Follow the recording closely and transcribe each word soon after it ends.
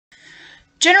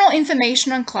General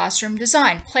information on classroom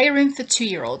design. Playroom for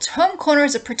 2-year-olds. Home corner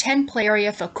is a pretend play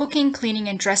area for cooking, cleaning,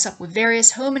 and dress up with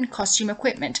various home and costume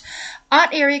equipment. Art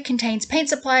area contains paint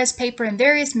supplies, paper, and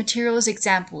various materials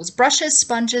examples, brushes,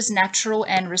 sponges, natural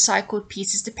and recycled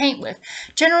pieces to paint with.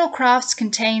 General crafts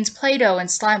contains Play-Doh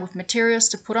and slime with materials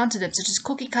to put onto them, such as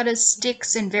cookie cutters,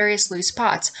 sticks, and various loose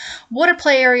parts. Water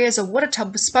play area is a water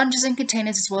tub with sponges and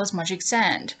containers as well as magic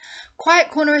sand. Quiet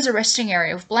corner is a resting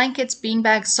area with blankets,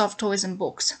 beanbags, soft toys, and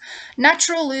books.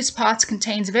 Natural loose parts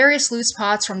contains various loose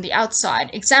parts from the outside.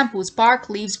 Examples, bark,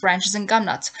 leaves, branches, and gum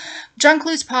nuts. Junk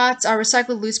loose parts are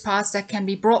recycled loose parts that can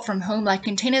be brought from home, like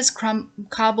containers,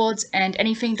 cardboards, and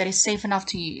anything that is safe enough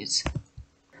to use.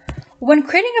 When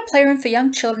creating a playroom for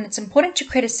young children, it's important to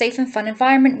create a safe and fun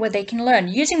environment where they can learn.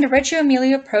 Using the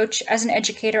ece2001 approach, as an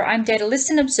educator, I'm there to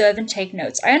listen, observe, and take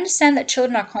notes. I understand that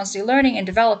children are constantly learning and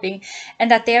developing, and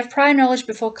that they have prior knowledge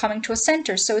before coming to a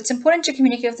center, so it's important to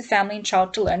communicate with the family and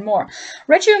child to learn more.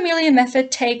 ece2001 method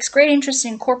takes great interest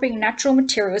in incorporating natural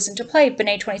materials into play.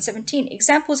 Binet 2017.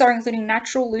 Examples are including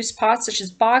natural loose parts such as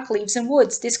bark, leaves, and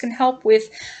woods. This can help with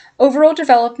overall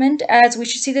development, as we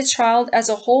should see the child as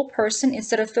a whole person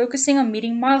instead of focusing on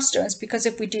meeting milestones, because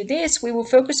if we do this, we will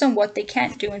focus on what they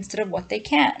can't do instead of what they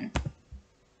can.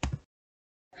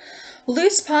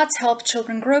 Loose parts help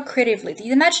children grow creatively.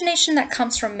 The imagination that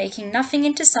comes from making nothing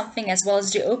into something, as well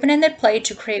as the open-ended play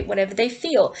to create whatever they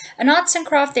feel. An arts and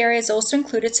craft area is also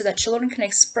included so that children can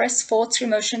express thoughts,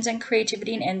 emotions, and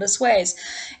creativity in endless ways.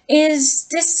 In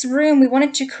this room, we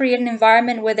wanted to create an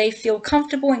environment where they feel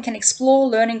comfortable and can explore,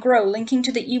 learn, and grow. Linking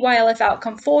to the EYLF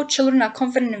outcome 4, children are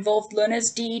confident and involved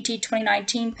learners, DET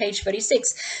 2019, page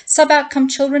 36. Sub-outcome,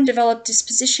 children develop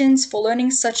dispositions for learning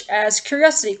such as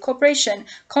curiosity, cooperation,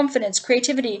 confidence,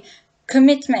 creativity,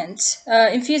 commitment,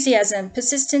 enthusiasm,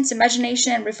 persistence,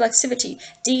 imagination, and reflexivity.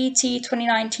 DET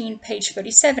 2019, page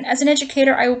 37. As an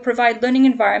educator, I will provide learning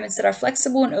environments that are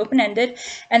flexible and open-ended,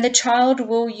 and the child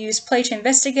will use play to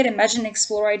investigate, imagine, and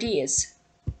explore ideas.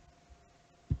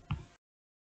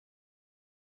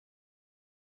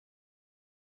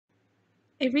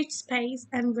 A rich space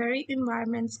and varied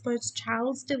environment supports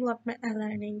child's development and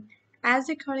learning. As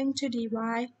according to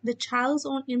DY, the child's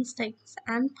own instincts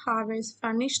and powers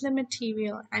furnish the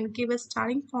material and give a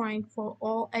starting point for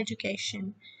all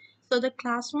education. So the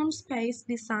classroom space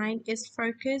design is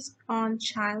focused on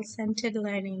child-centered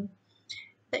learning.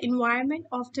 The environment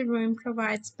of the room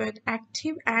provides both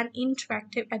active and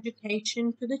interactive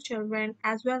education to the children,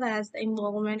 as well as the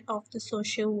involvement of the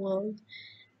social world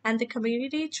and the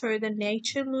community through the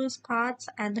nature loose parts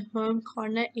and the home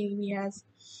corner areas.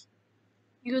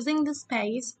 Using the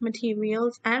space,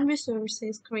 materials, and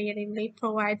resources creatively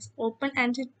provides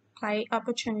open-ended play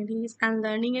opportunities and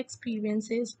learning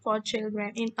experiences for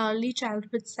children in early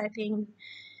childhood setting.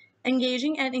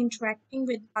 Engaging and interacting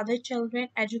with other children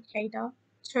educator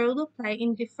through the play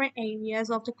in different areas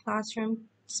of the classroom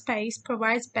space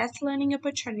provides best learning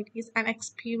opportunities and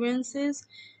experiences,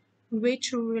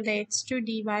 which relates to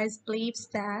Devi's beliefs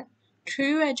that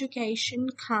true education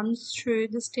comes through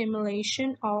the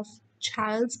stimulation of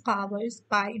child's powers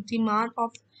by demand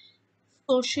of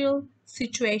social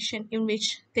situation in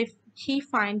which he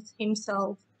finds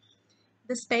himself.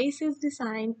 The space is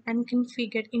designed and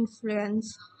configured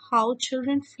influence how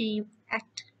children feel,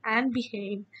 act, and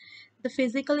behave. The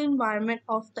physical environment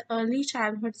of the early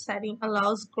childhood setting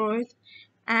allows growth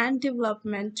and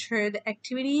development through the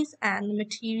activities and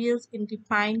materials in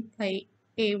defined play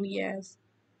areas.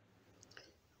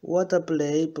 Water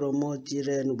play promotes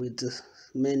children with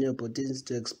many opportunities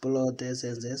to explore their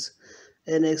senses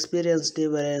and experience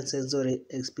different sensory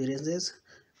experiences.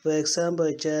 For example,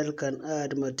 a child can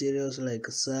add materials like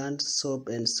sand, soap,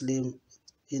 and slime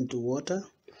into water.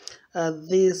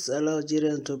 This allows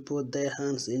children to put their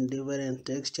hands in different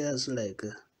textures like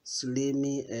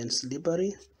slimy and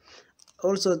slippery.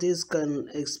 Also, this can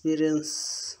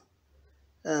experience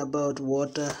about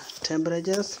water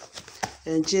temperatures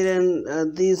and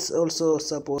children. This also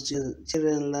supports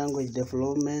children language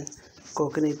development,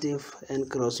 cognitive and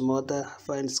cross-motor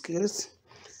fine skills,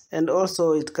 and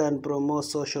also it can promote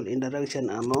social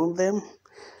interaction among them.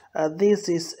 This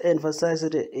is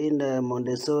emphasized in the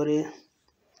Montessori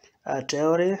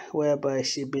theory, whereby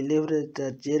she believed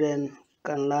that children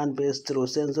can learn best through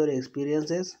sensory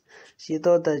experiences. She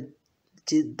thought that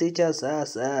teachers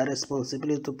has a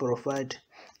responsibility to provide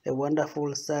a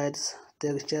wonderful sights,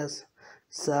 textures,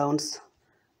 sounds,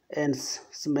 and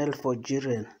smell for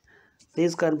children.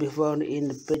 This can be found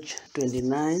in page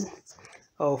 29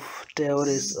 of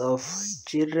Theories of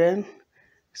Children,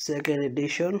 second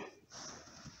edition.